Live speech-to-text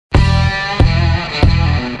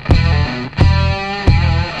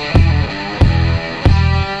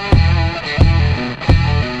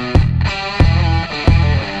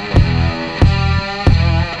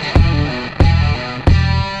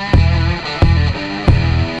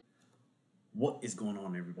What is going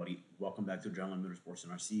on, everybody? Welcome back to Adrenaline Motorsports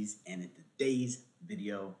and RCs. And in today's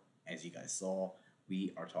video, as you guys saw,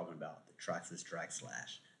 we are talking about the Traxxas Drag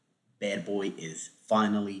Slash. Bad boy is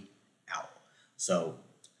finally out. So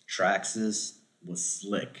Traxxas was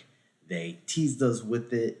slick. They teased us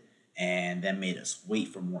with it and then made us wait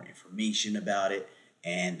for more information about it.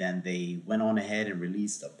 And then they went on ahead and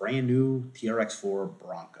released a brand new TRX4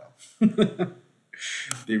 Bronco.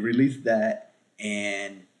 They released that,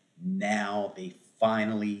 and now they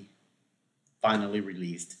finally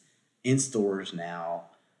released in stores now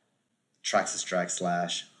Traxxas Drag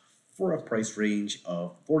Slash for a price range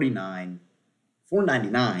of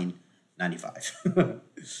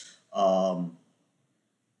 $499.95.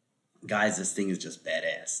 Guys, this thing is just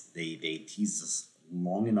badass. They teased us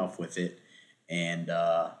long enough with it, and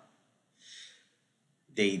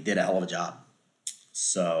they did a hell of a job.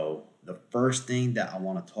 So the first thing that I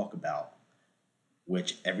want to talk about,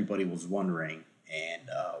 which everybody was wondering, and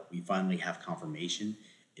we finally have confirmation,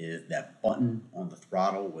 is that button on the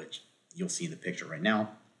throttle, which you'll see in the picture right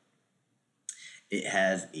now. It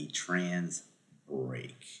has a trans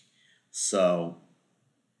brake. So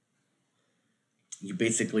you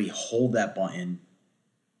basically hold that button.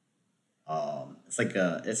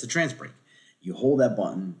 It's a trans brake. You hold that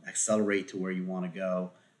button, accelerate to where you want to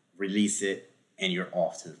go, release it, and you're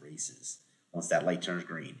off to the races once that light turns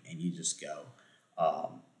green, and you just go.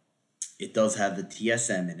 It does have the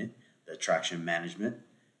TSM in it, the traction management,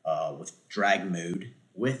 with drag mode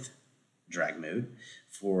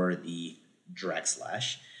for the Drag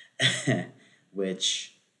Slash,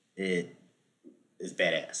 which it is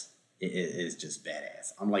badass. It is just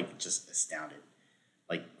badass. I'm like just astounded.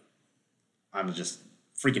 Like, I'm just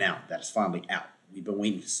freaking out that it's finally out. We've been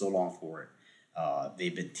waiting so long for it.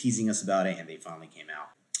 They've been teasing us about it, and they finally came out.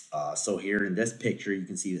 So here in this picture, you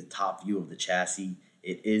can see the top view of the chassis.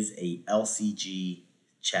 It is a LCG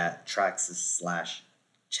Traxxas Slash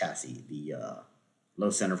chassis, the low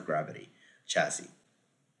center of gravity chassis.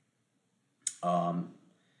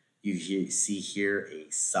 You see here a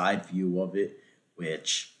side view of it,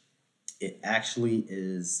 which it actually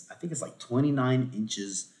is, I think it's like 29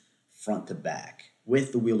 inches front to back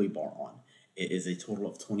with the wheelie bar on. It is a total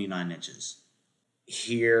of 29 inches.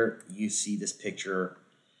 Here you see this picture.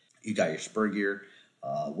 You got your spur gear.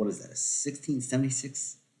 What is that? A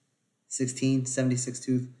 1676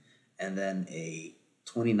 tooth, and then a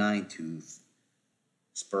 29 tooth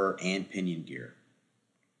spur and pinion gear.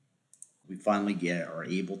 We finally are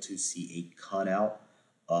able to see a cutout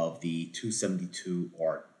of the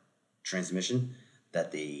 272R transmission,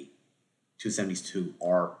 that the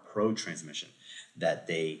 272R Pro transmission that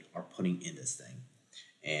they are putting in this thing.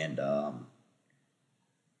 And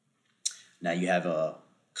now you have a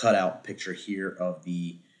cutout picture here of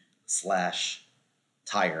the Slash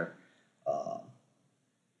tire,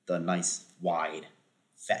 the nice wide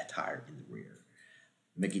fat tire in the rear.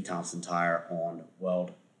 Mickey Thompson tire on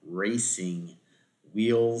Weld Racing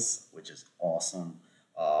wheels, which is awesome.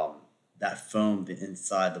 That foam, the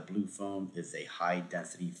inside, the blue foam, is a high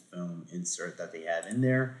density foam insert that they have in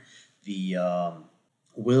there. The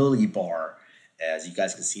wheelie bar, as you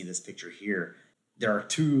guys can see in this picture here, there are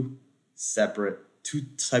two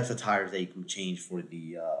types of tires that you can change for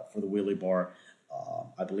the wheelie bar.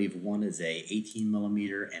 I believe one is a 18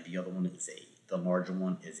 millimeter, and the other one is the larger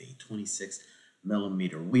one is a 26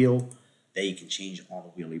 millimeter wheel that you can change on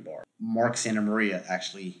the wheelie bar. Mark Santa Maria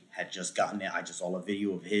actually had just gotten it. I just saw a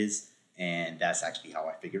video of his, and that's actually how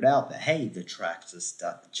I figured out that, hey, the Traxxas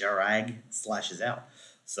Drag Slash is out.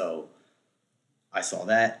 So I saw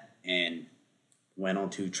that and went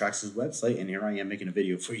onto Traxxas website, and here I am making a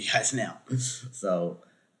video for you guys now. So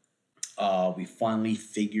we finally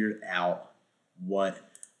figured out what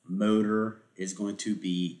motor is going to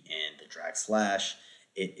be in the Drag Slash.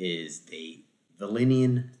 It is the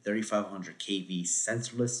Valinian 3500 kV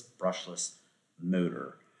sensorless brushless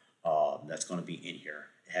motor that's going to be in here.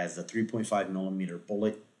 It has the 3.5 millimeter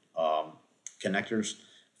bullet connectors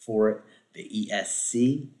for it. The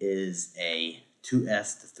ESC is a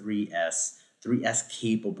 2S to 3S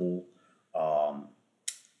capable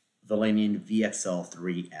Valinian VXL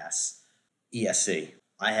 3S ESC.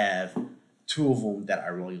 I have two of them that I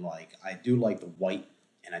really like. I do like the white,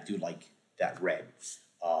 and I do like that red.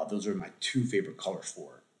 Those are my two favorite colors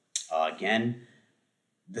for it. Again,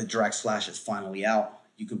 the Drag Slash is finally out.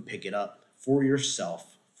 You can pick it up for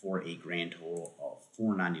yourself for a grand total of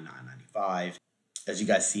 $499.95. As you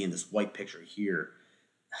guys see in this white picture here,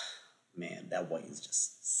 man, that white is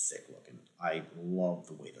just sick looking. I love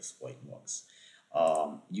the way this white looks.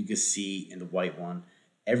 You can see in the white one,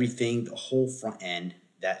 everything, the whole front end,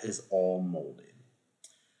 that is all molded.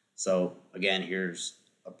 So again, here's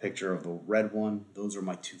a picture of the red one. Those are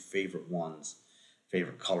my two favorite ones,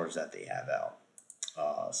 favorite colors that they have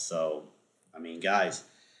out. So I mean, guys,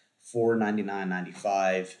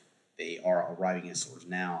 $499.95. They are arriving in stores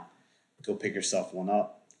now. Go pick yourself one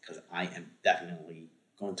up, because I am definitely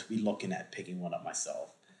going to be looking at picking one up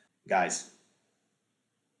myself. Guys,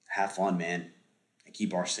 have fun, man, and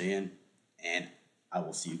keep RCing. And I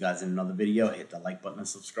will see you guys in another video. Hit the like button and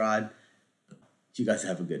subscribe. You guys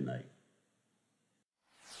have a good night.